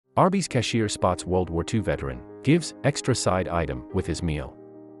Arby's cashier spots World War II veteran, gives extra side item with his meal.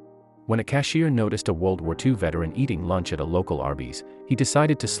 When a cashier noticed a World War II veteran eating lunch at a local Arby's, he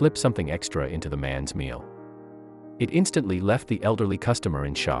decided to slip something extra into the man's meal. It instantly left the elderly customer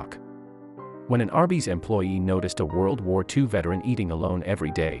in shock. When an Arby's employee noticed a World War II veteran eating alone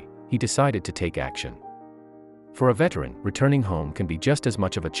every day, he decided to take action. For a veteran, returning home can be just as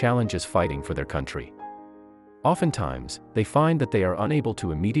much of a challenge as fighting for their country. Oftentimes, they find that they are unable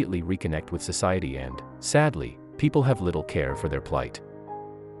to immediately reconnect with society and, sadly, people have little care for their plight.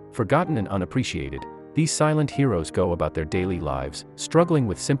 Forgotten and unappreciated, these silent heroes go about their daily lives, struggling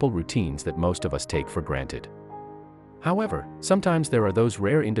with simple routines that most of us take for granted. However, sometimes there are those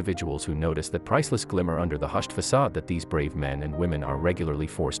rare individuals who notice that priceless glimmer under the hushed facade that these brave men and women are regularly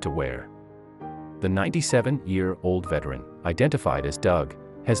forced to wear. The 97-year-old veteran, identified as Doug,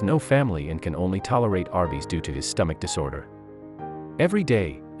 has no family and can only tolerate Arby's due to his stomach disorder. Every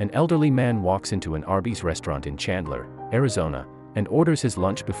day, an elderly man walks into an Arby's restaurant in Chandler, Arizona, and orders his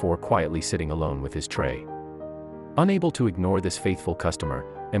lunch before quietly sitting alone with his tray. Unable to ignore this faithful customer,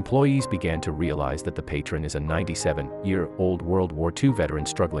 employees began to realize that the patron is a 97-year-old World War II veteran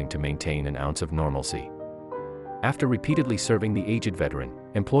struggling to maintain an ounce of normalcy. After repeatedly serving the aged veteran,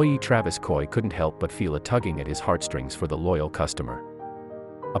 employee Travis Coy couldn't help but feel a tugging at his heartstrings for the loyal customer.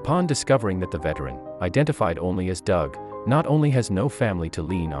 Upon discovering that the veteran, identified only as Doug, not only has no family to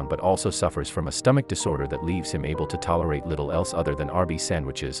lean on but also suffers from a stomach disorder that leaves him able to tolerate little else other than Arby's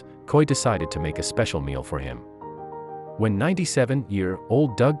sandwiches, Coy decided to make a special meal for him. When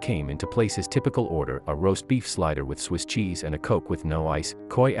 97-year-old Doug came in to place his typical order, a roast beef slider with Swiss cheese and a Coke with no ice,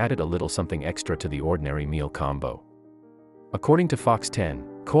 Coy added a little something extra to the ordinary meal combo. According to Fox 10,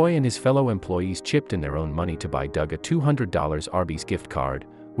 Coy and his fellow employees chipped in their own money to buy Doug a $200 Arby's gift card,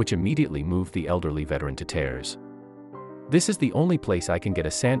 which immediately moved the elderly veteran to tears. "This is the only place I can get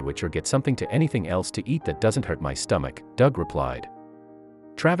a sandwich or get something to anything else to eat that doesn't hurt my stomach," Doug replied.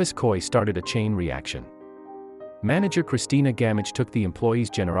 Travis Coy started a chain reaction. Manager Christina Gamage took the employee's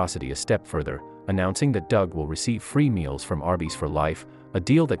generosity a step further, announcing that Doug will receive free meals from Arby's for life, a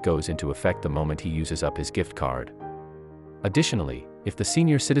deal that goes into effect the moment he uses up his gift card. Additionally, if the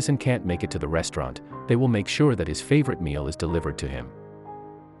senior citizen can't make it to the restaurant, they will make sure that his favorite meal is delivered to him.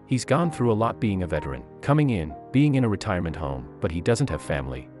 "He's gone through a lot being a veteran, being in a retirement home, but he doesn't have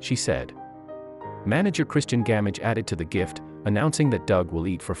family," she said. Manager Christian Gamage added to the gift, announcing that Doug will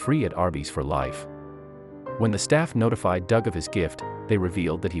eat for free at Arby's for life. When the staff notified Doug of his gift, they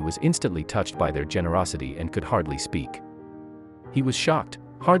revealed that he was instantly touched by their generosity and could hardly speak. "He was shocked,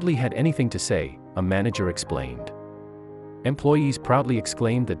 hardly had anything to say," a manager explained. Employees proudly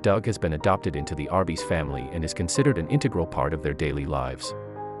exclaimed that Doug has been adopted into the Arby's family and is considered an integral part of their daily lives.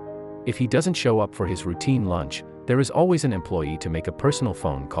 If he doesn't show up for his routine lunch, there is always an employee to make a personal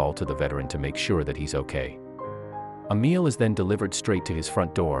phone call to the veteran to make sure that he's okay. A meal is then delivered straight to his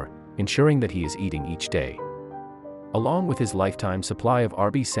front door, ensuring that he is eating each day. Along with his lifetime supply of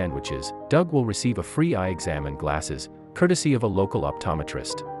Arby's sandwiches, Doug will receive a free eye exam and glasses, courtesy of a local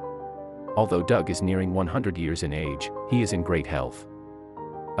optometrist. Although Doug is nearing 100 years in age, he is in great health.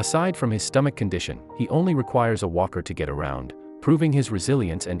 Aside from his stomach condition, he only requires a walker to get around, proving his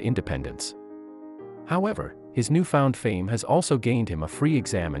resilience and independence. However, his newfound fame has also gained him a free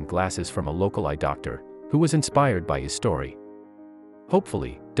exam and glasses from a local eye doctor, who was inspired by his story.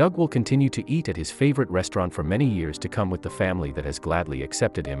 Hopefully, Doug will continue to eat at his favorite restaurant for many years to come with the family that has gladly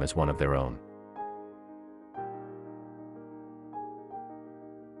accepted him as one of their own.